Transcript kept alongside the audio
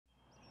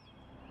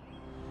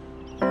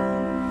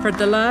For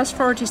the last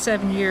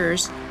 47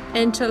 years,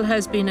 Intel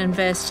has been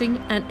investing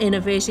and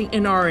innovating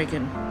in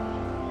Oregon.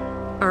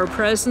 Our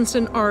presence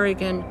in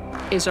Oregon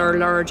is our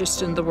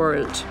largest in the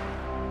world.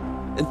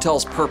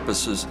 Intel's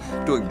purpose is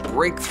doing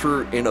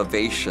breakthrough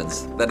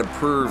innovations that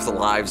improve the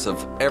lives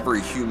of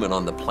every human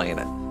on the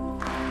planet.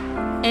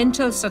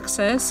 Intel's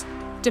success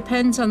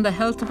depends on the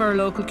health of our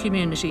local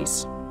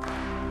communities.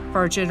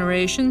 For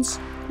generations,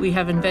 we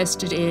have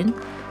invested in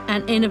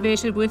and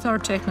innovated with our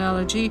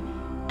technology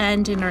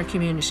and in our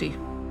community.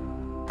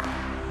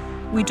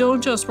 We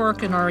don't just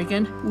work in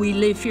Oregon, we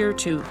live here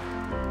too.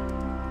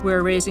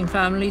 We're raising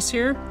families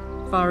here,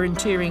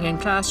 volunteering in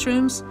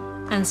classrooms,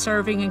 and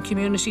serving in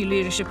community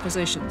leadership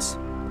positions.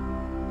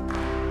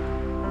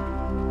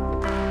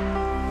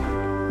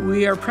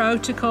 We are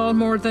proud to call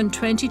more than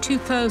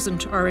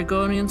 22,000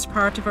 Oregonians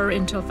part of our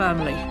Intel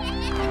family.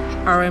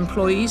 Our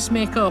employees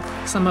make up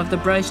some of the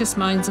brightest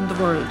minds in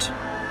the world.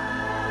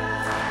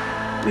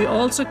 We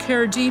also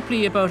care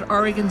deeply about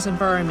Oregon's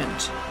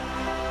environment.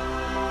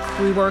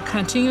 We work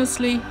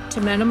continuously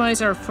to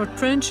minimize our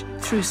footprint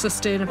through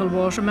sustainable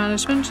water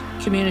management,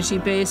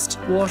 community-based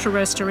water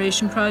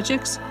restoration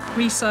projects,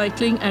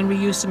 recycling and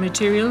reuse of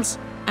materials,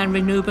 and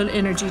renewable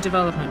energy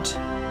development.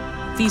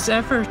 These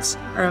efforts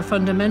are a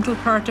fundamental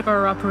part of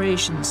our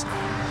operations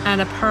and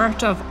a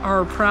part of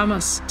our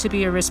promise to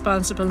be a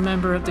responsible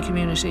member of the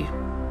community.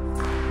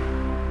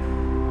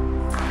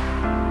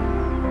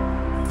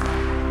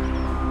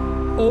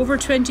 Over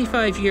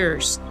 25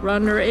 years,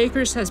 Ronler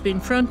Acres has been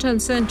front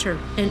and centre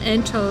in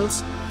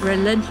Intel's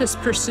relentless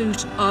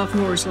pursuit of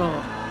Moore's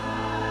Law.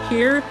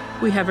 Here,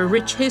 we have a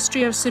rich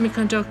history of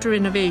semiconductor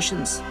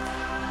innovations.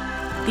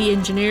 The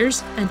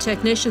engineers and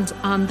technicians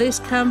on this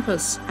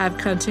campus have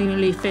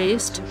continually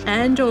faced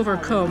and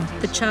overcome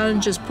the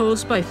challenges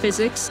posed by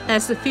physics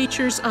as the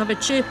features of a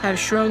chip have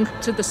shrunk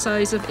to the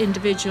size of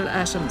individual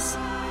atoms.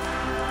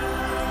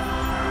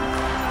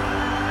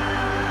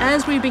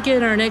 As we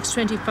begin our next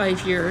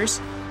 25 years,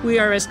 we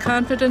are as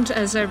confident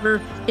as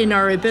ever in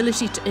our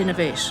ability to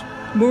innovate.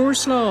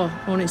 Moore's Law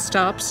only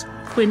stops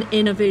when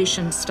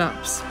innovation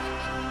stops.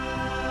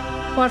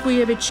 What we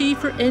have achieved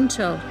for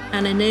Intel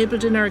and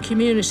enabled in our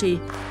community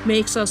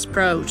makes us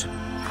proud,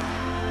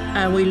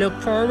 and we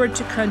look forward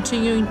to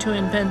continuing to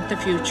invent the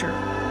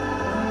future.